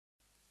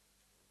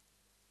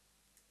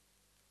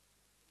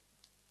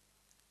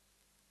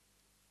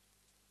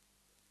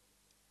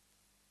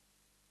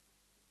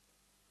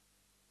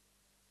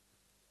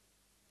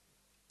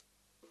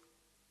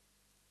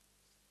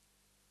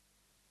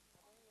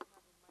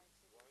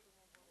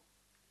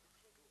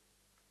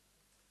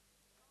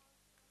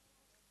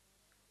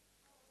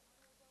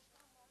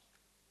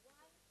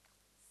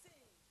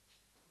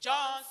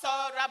John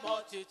saw a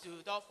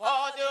multitude of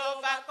all the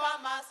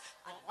overcomers,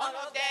 and all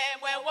of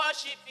them were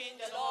worshiping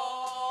the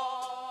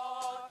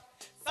Lord.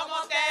 Some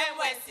of them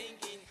were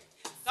singing,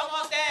 some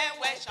of them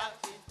were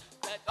shouting,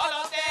 but all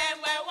of them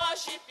were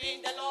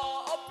worshiping the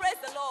Lord. Oh, praise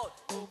the Lord.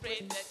 Oh, praise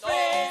the Lord.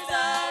 Praise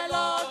the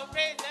Lord. Oh,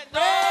 praise the Lord.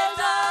 Praise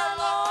the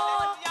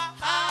Lord.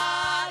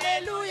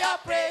 Hallelujah.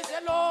 Praise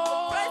the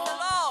Lord. Praise the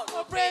Lord.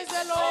 Oh, praise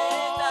the Lord.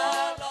 Praise the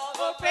Lord.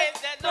 Oh, praise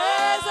the Lord.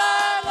 Praise the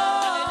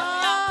Lord.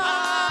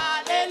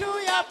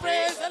 Hallelujah.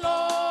 Praise the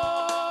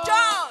Lord.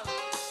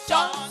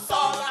 John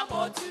saw a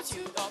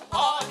multitude of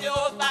all the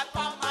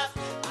overcomers,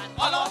 and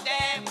all of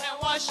them were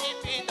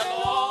worshiping the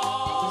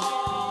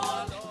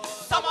Lord.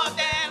 Some of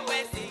them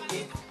were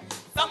singing,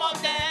 some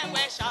of them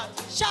were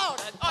shouting.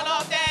 But all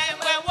of them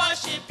were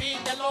worshiping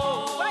the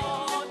Lord.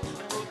 Oh,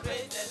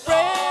 praise the Lord.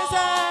 Praise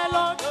the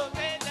Lord. Oh,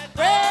 praise the Lord.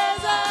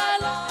 Praise the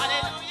Lord.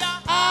 Hallelujah.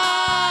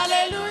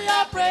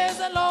 Hallelujah. Praise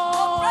the Lord.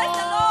 Oh, Praise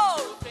the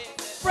Lord. praise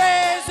the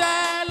Praise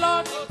the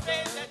Lord. Lord. Oh,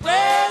 praise the Lord.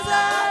 Praise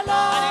the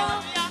Lord.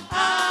 Hallelujah.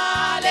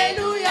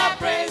 Hallelujah.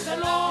 Praise the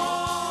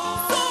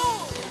Lord.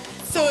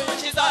 So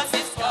Jesus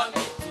is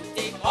coming to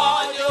take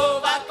all the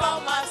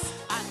overcomers,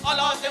 and all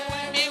of them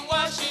will be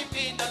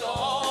worshiping the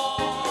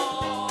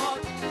Lord.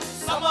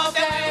 Some of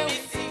them will be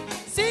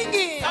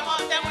singing, some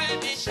of them will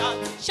be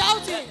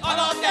shouting, all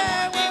of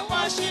them will be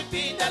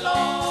worshiping the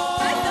Lord.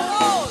 Praise the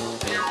Lord.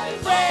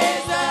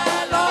 Praise the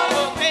Lord.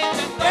 Oh, praise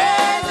the Lord.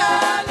 Praise the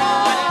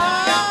Lord.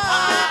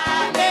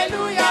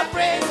 Hallelujah.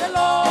 Praise the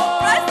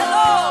Lord. Praise the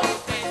Lord.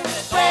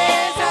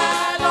 Praise the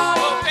Lord.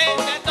 Oh, praise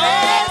the Lord.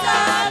 Praise the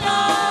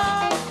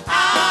Lord.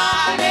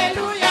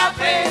 Hallelujah.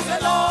 Praise the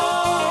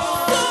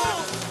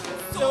Lord.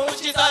 So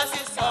Jesus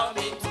is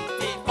coming to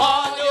take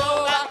all the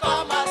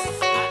overcomers,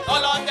 and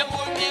all of them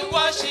will be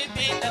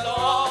worshiping the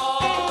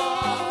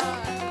Lord.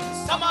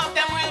 Some of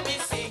them will be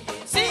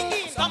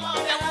singing, some of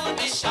them will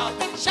be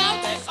shouting,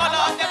 all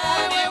of them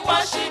will be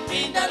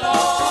worshiping the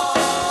Lord.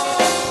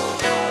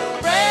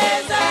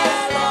 Praise the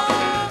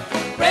Lord,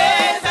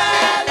 praise the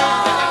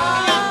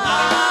Lord,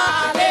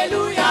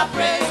 hallelujah,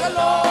 praise the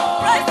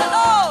Lord. Praise the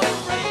Lord.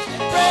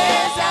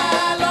 Praise the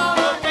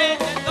Lord, praise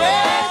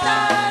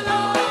the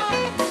Lord,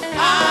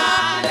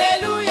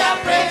 hallelujah,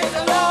 praise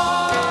the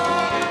Lord.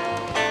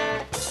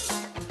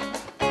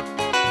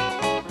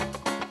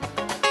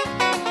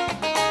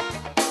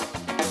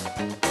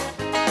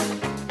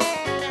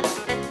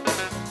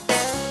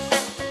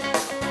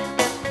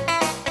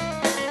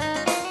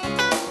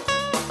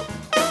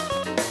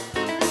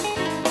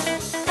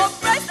 Oh,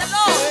 praise the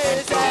Lord.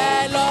 Praise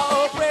the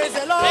Lord, praise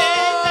the Lord.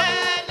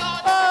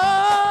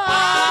 Oh,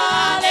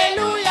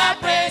 hallelujah,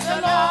 praise the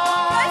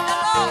Lord. Praise the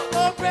Lord.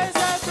 Oh, praise the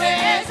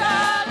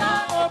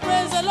Lord. Oh,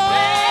 praise the Lord.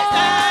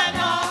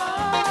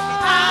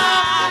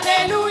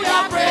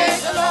 Hallelujah,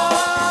 praise the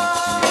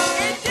Lord.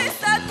 It is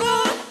a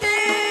good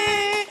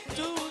thing.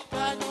 To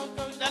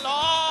the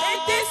Lord.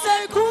 It is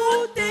a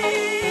good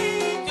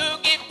thing. To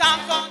give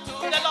thanks unto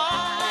the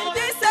Lord. It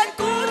is a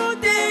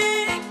good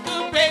thing. To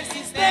praise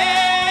His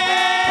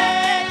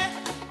name.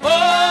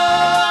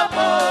 Oh,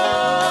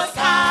 Most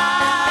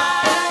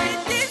High.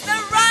 It is the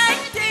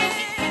right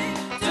thing.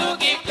 To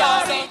give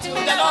glory to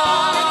the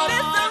Lord. It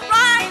is the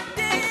right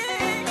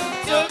thing.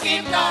 To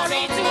give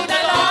glory to the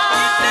It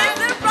Lord. is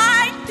the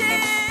right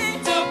thing.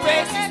 To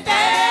praise His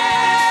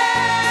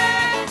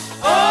name.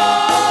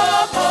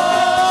 Oh,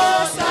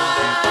 Most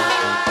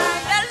High.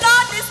 The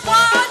Lord is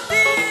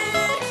worthy.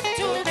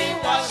 To be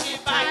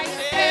worshipped by His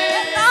The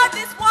name. Lord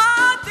is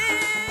worthy.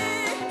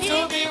 To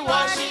be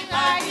worshipped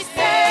by His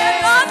The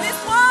name. Lord is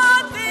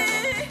worthy.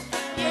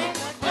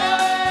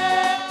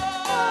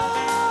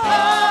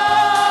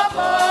 Oh,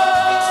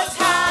 Most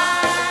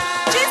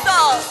High.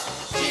 Jesus.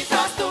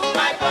 Jesus took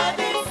my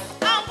burdens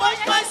and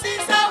washed my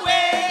sins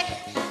away.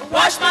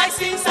 Wash my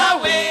sins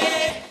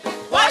away.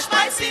 Wash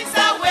my sins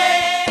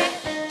away.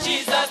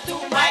 Jesus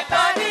took my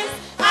burdens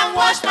and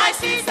washed my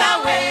sins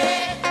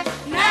away.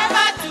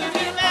 Never to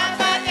be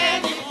remembered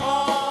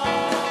anymore.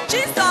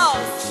 Jesus.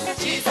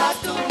 Jesus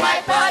took my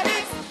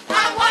burdens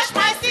and washed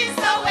my sins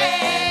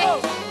away.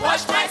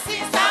 Wash my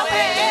sins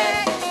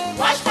away.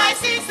 Wash my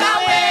sins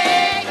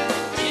away.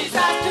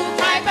 Jesus took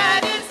my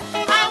burdens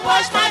and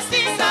washed my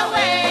sins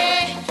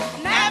away.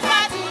 Never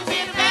to be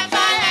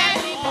remembered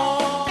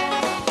anymore.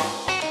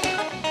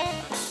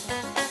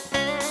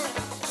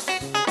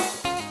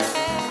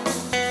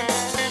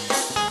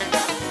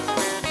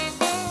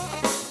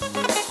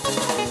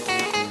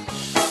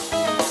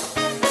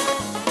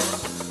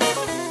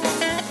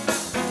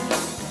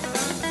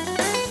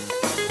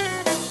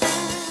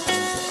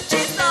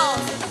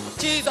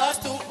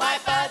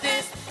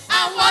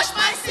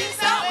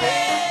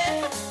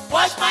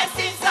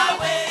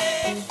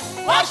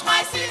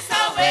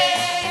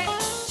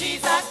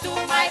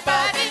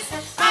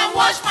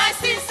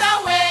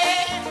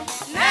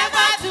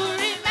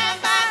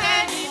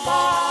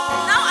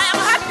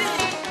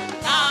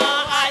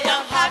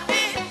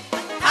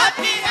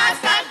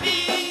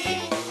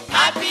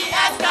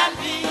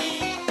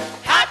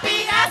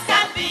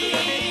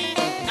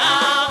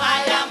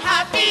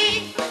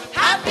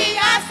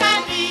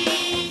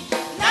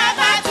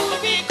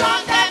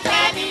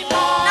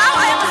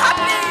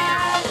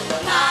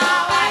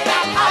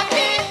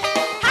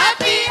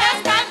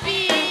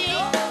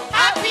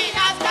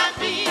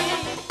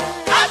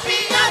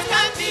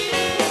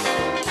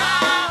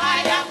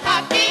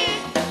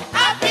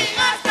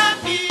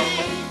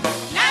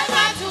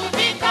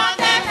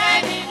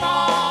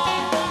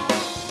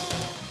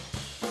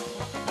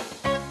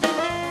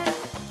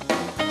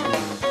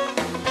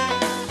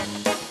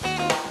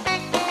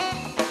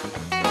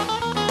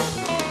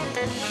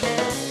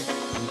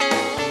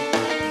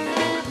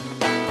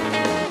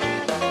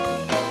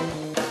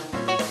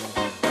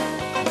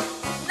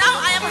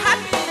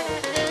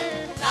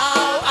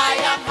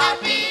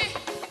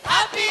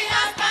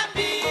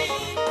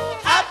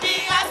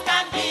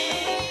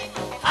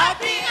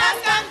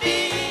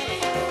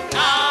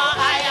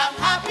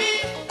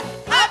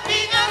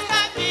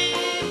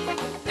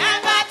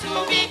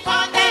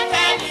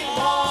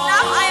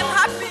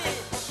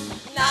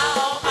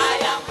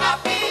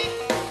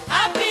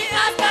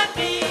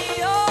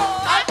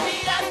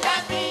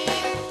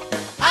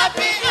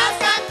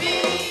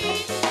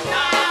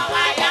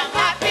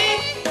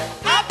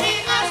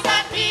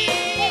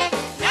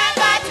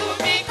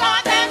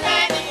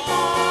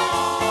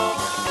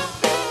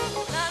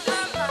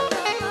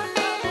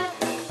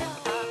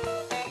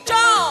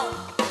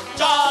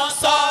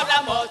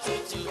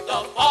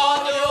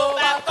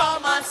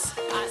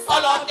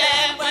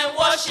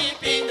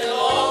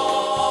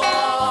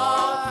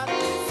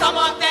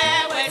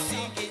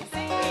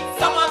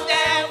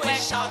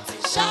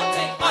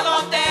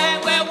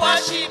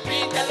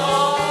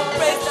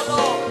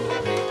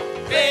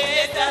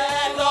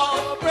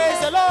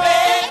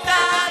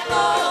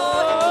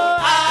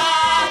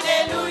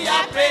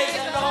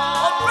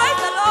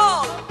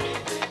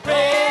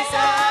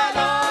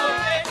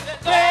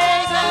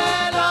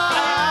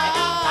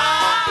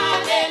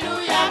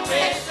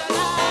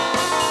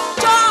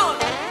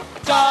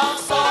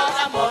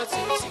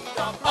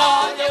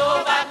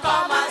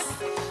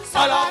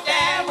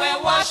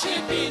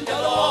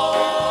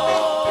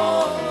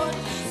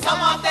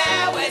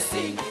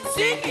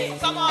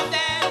 Some of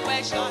them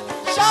were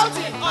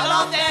shouting. All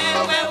of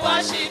them were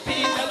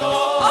worshiping the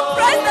Lord. Oh,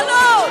 praise the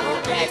Lord.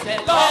 Praise the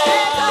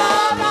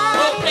Lord.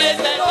 Oh, praise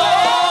the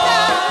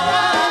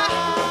Lord.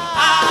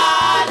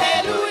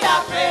 Hallelujah.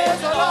 Praise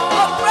the Lord.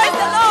 Oh, praise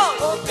the Lord.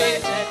 Oh,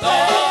 praise the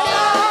Lord.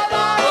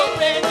 Oh,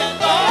 praise the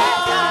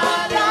Lord.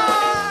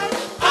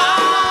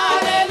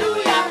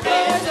 Hallelujah.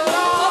 Praise the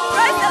Lord. Oh,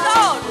 praise the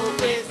Lord. Oh,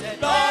 praise the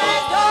Lord.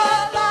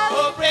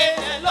 Oh, praise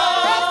the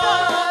Lord.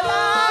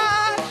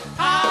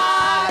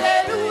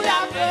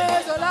 Hallelujah.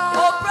 Praise the Lord.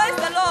 Oh, praise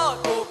the Lord.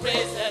 Oh,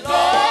 praise the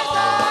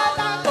Lord.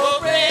 Oh,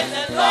 praise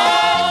the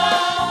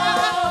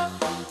Lord.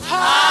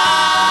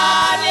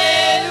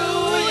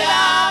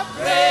 Hallelujah.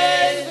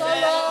 Praise the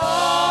Lord.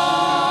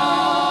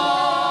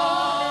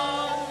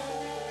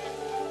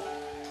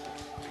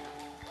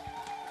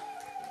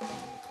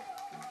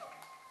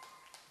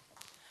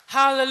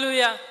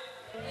 Hallelujah.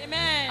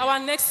 Amen. Our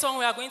next song,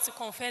 we are going to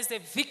confess the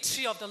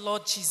victory of the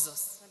Lord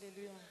Jesus.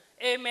 Hallelujah.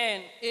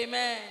 Amen.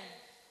 Amen.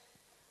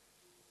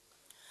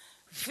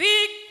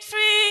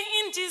 Victory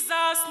in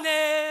Jesus'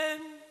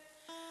 name.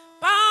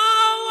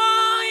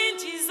 Power in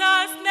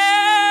Jesus'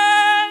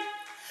 name.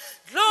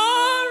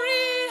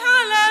 Glory,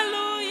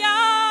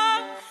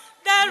 hallelujah.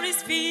 There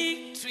is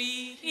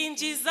victory in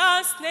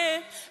Jesus'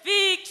 name.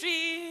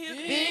 Victory,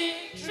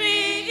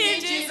 victory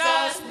in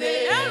Jesus'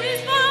 name. There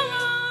is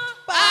power.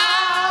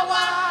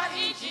 Power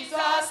in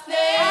Jesus'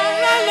 name.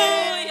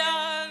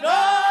 Hallelujah.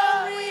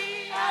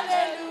 Glory,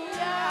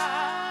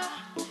 hallelujah.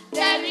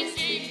 There is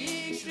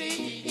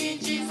victory in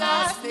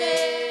Jesus'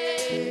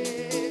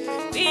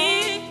 name.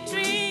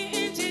 Victory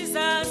in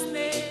Jesus'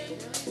 name.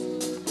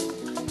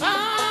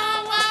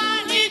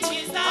 Power in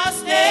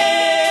Jesus'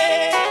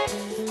 name.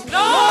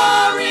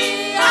 Glory,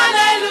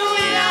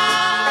 hallelujah.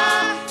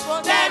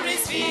 For there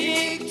is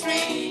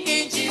victory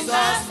in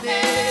Jesus'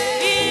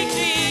 name.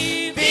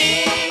 Victory,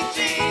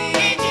 Victory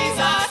in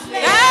Jesus'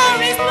 name.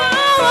 there is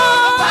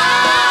power.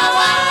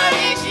 Power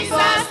in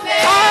Jesus'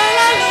 name.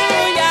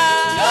 Hallelujah.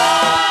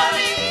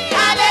 Glory,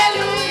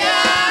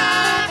 hallelujah.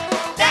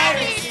 There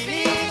is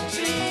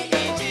victory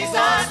in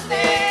Jesus'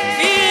 name.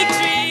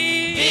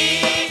 Victory,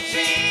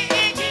 Victory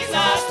in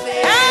Jesus'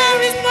 name.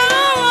 there is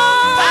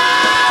power.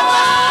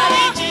 Power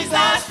in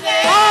Jesus'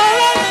 name.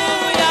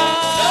 Hallelujah.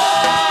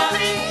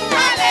 Glory,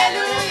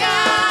 hallelujah.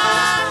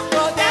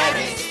 For there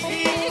is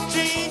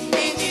victory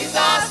in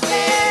Jesus'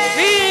 name.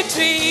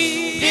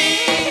 Victory,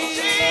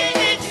 Victory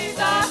in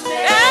Jesus'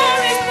 name.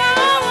 there is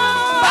power.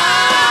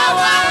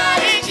 Power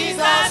in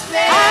Jesus'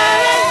 name.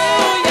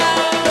 Hallelujah.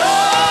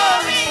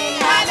 Glory,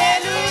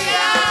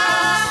 hallelujah.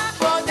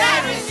 For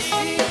there is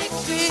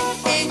victory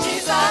in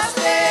Jesus'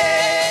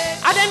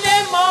 name. At the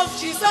name of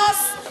Jesus,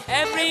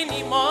 every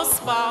knee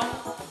must bow.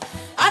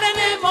 At the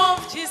name of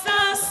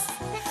Jesus,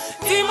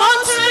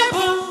 demons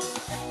tremble.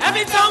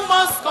 Every tongue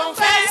must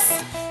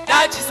confess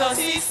that Jesus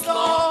is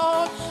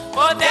Lord.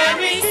 For there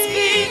is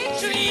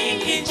victory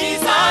in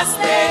Jesus'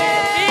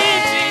 name.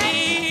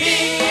 Victory,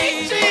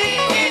 Victory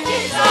in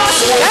Jesus'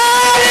 name.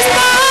 there is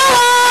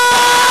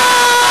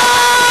power.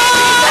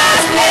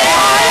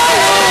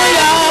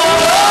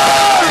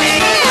 Glory,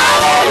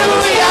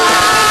 hallelujah.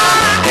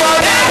 For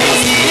there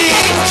is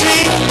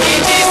victory in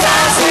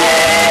Jesus'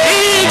 name.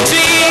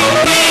 Victory,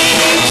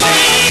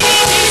 Victory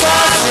in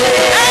Jesus'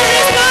 name. there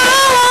is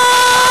power.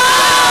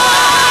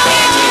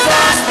 In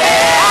Jesus'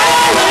 name.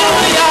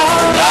 Hallelujah.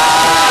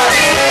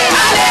 Glory,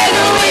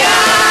 hallelujah.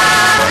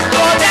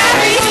 For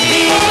there is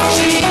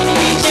victory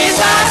in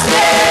Jesus'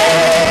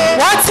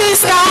 name. What is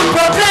that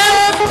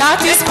problem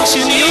that is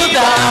pushing you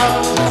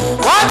down?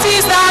 What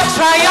is that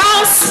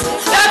triumph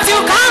that you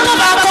can't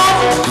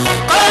overcome?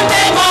 Call the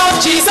name of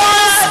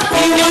Jesus,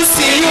 He will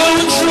see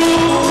you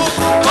through.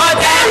 For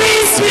there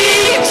is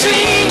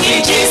victory in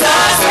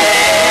Jesus'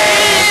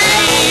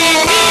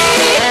 name.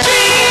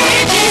 Victory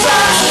in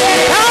Jesus'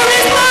 name. There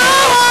is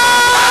power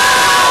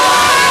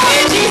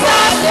In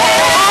Jesus'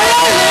 name.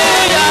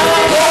 Hallelujah.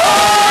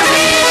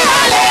 Glory,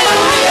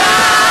 hallelujah.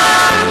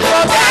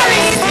 For there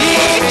is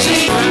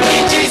victory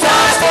in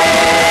Jesus'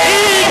 name.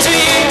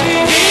 Victory,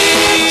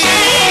 Victory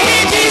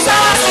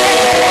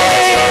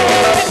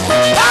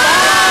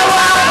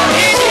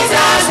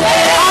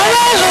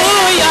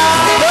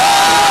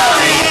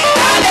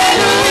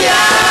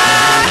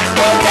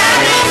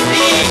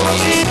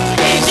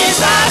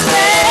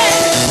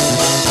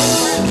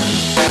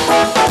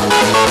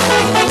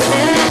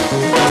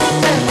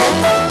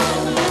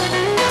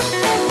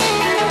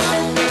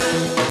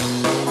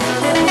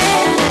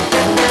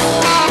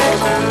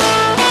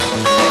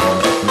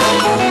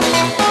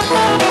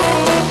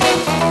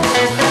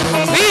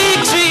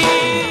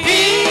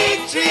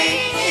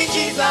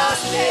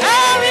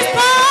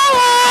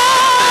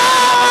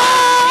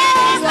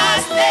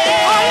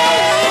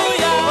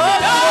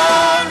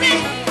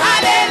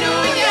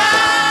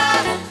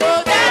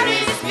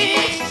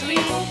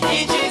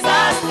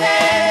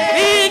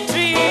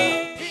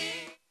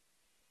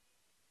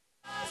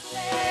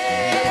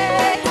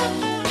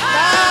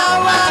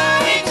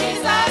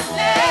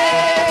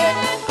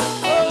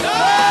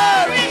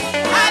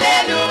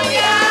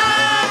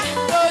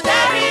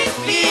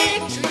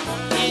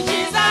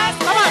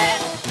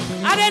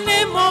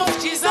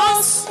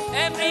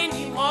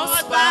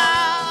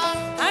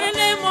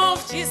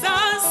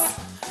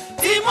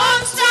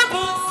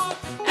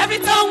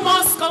Every tongue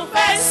must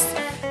confess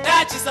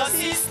that Jesus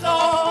is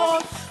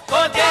Lord.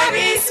 But there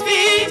is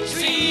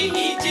victory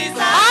in Jesus.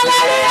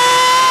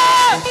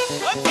 Hallelujah!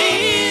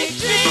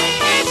 Victory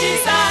in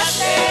Jesus'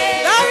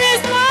 name. There is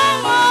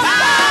power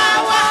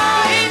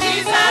in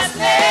Jesus'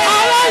 name.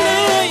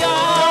 Hallelujah!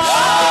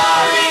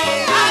 Glory,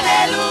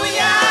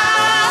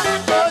 hallelujah!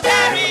 Oh,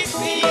 there is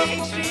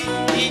victory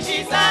in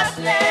Jesus'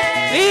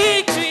 name.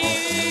 Victory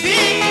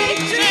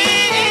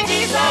in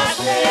Jesus'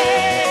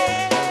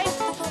 name.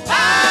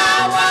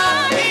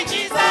 Power in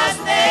Jesus'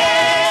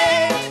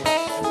 name.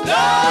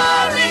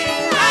 Glory,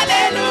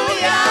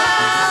 hallelujah.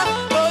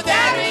 Oh,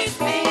 there is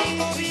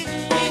victory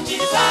in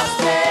Jesus'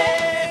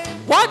 name.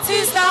 What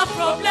is the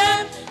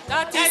problem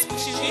that is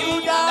pushing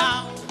you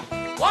down?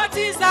 What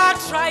is that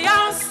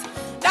triumph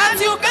that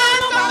you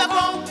can't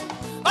overcome?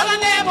 By the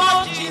name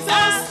of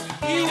Jesus,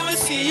 He will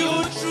see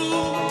you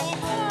through.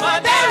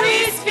 But there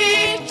is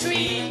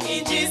victory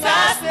in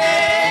Jesus'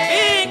 name.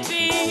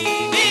 Victory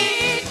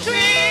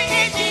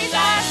in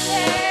Jesus'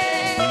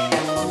 name.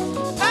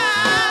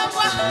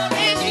 Power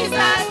in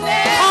Jesus'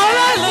 name.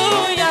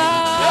 Hallelujah.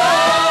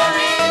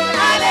 Glory,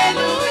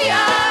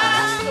 hallelujah.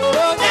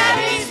 Oh, there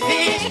is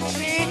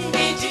victory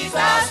in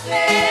Jesus'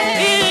 name.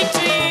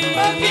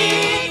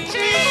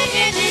 Victory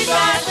in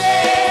Jesus'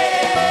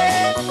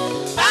 name.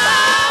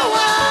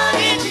 Power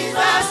in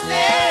Jesus'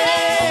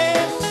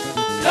 name.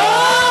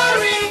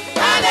 Glory,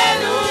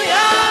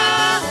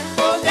 hallelujah.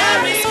 Oh,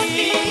 there is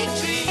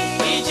victory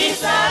in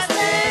Jesus'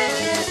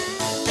 name.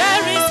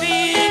 There is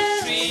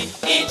victory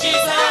in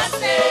Jesus'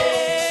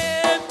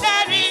 name.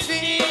 There is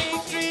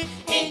victory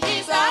in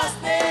Jesus'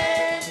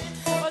 name.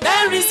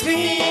 There is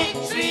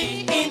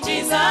victory in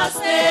Jesus'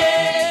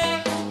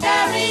 name.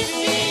 There is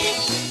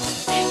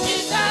victory in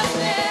Jesus'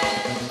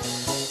 name.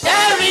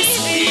 There is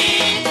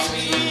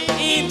victory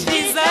in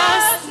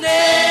Jesus' name.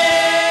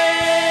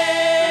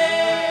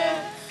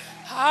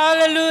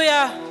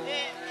 Hallelujah.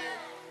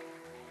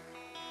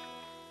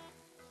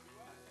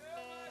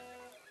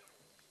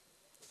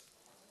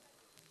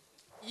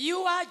 You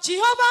are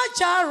Jehovah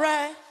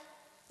Jireh.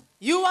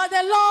 You are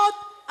the Lord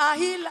a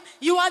healer.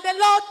 You are the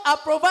Lord a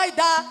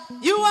provider.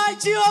 You are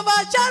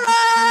Jehovah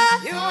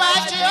Jireh. You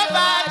are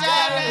Jehovah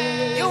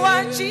Jireh. You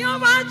are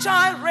Jehovah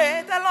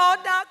Jireh, the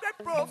Lord our great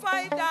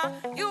provider.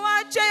 You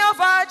are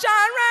Jehovah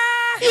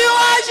Jireh. You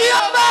are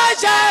Jehovah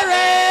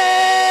Jireh.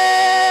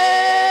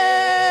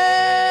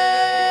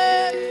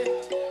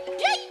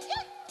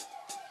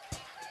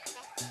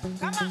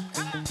 Come on,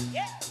 come on.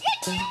 Yeah.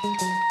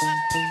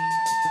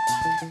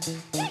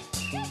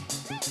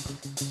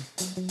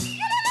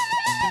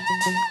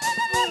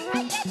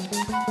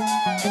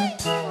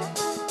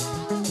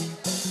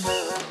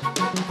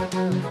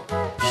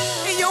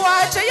 You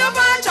are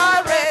Jehovah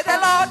Jireh, the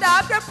Lord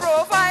our great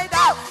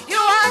provider. You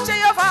are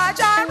Jehovah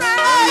Jireh.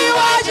 You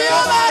are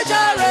Jehovah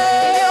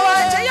Jireh. You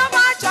are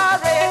Jehovah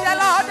Jireh, the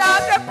Lord our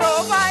great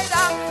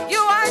provider.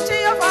 You are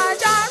Jehovah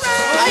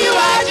Jireh. You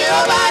are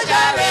Jehovah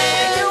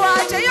Jireh. You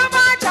are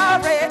Jehovah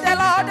Jireh, the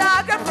Lord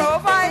our great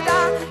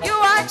provider. You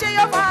are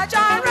Jehovah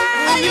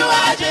Jireh. You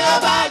are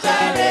Jehovah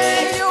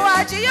Jireh. You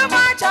are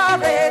Jehovah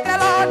Jireh, the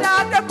Lord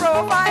our great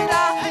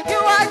provider. You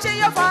are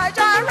Jehovah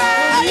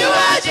Jireh. You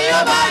are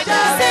Jehovah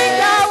Jireh. Sing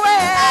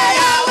Yahweh.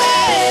 Yahweh.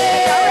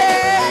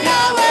 Yahweh.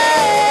 Yahweh.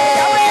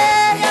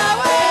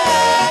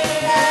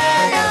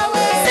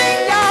 Yahweh. Sing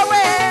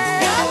Yahweh.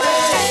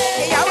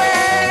 Yahweh. Yahweh.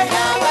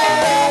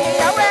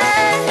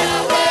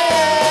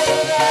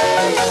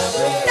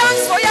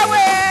 Dance for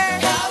Yahweh.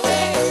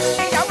 Yahweh.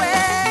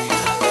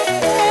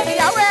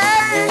 Yahweh.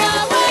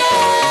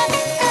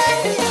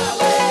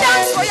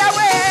 Dance for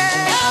Yahweh.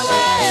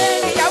 Yahweh.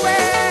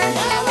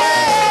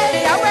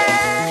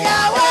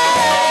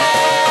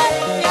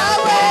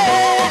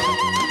 Yahweh.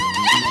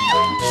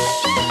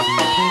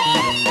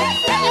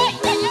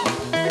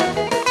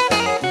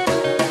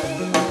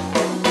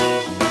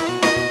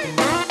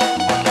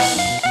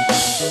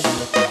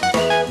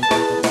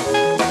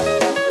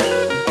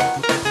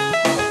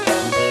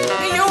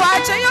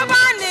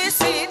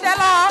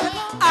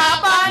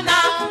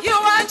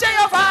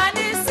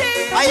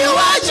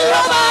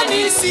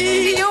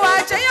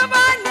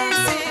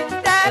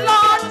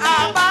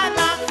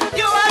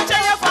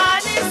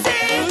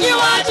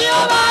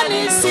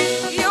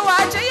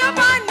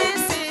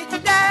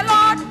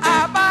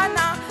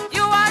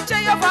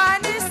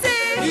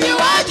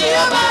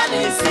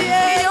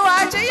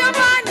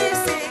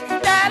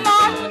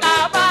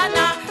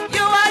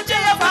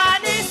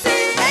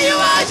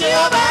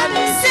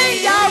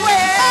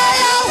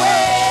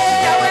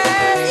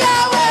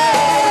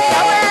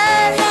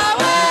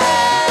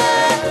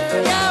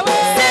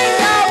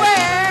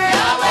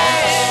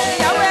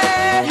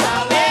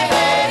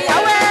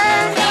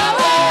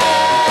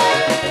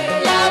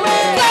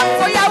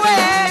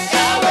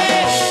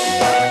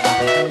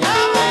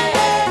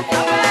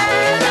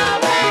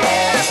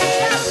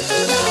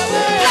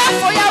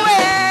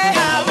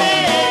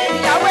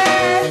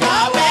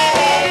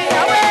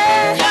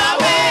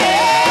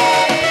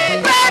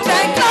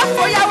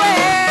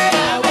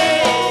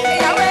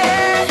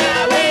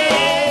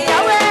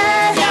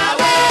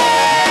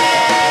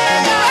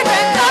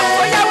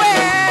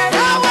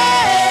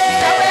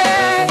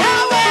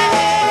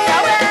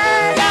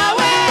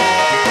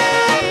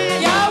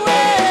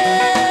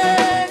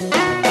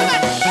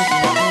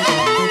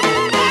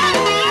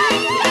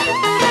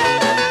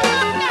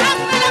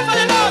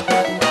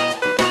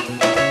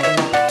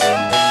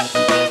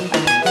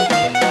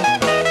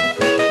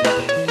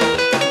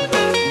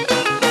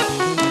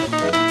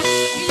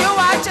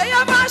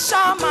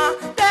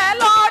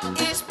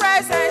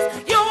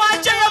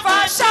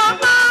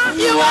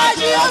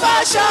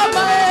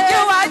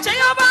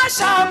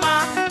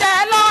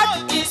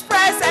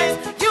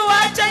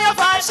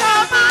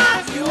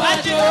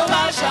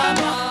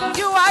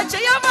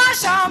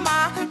 Jehovah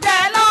Shammah, the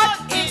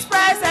Lord is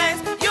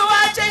present. You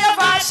are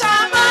Jehovah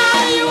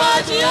Shammah. You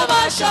are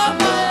Jehovah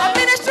Shammah. I'm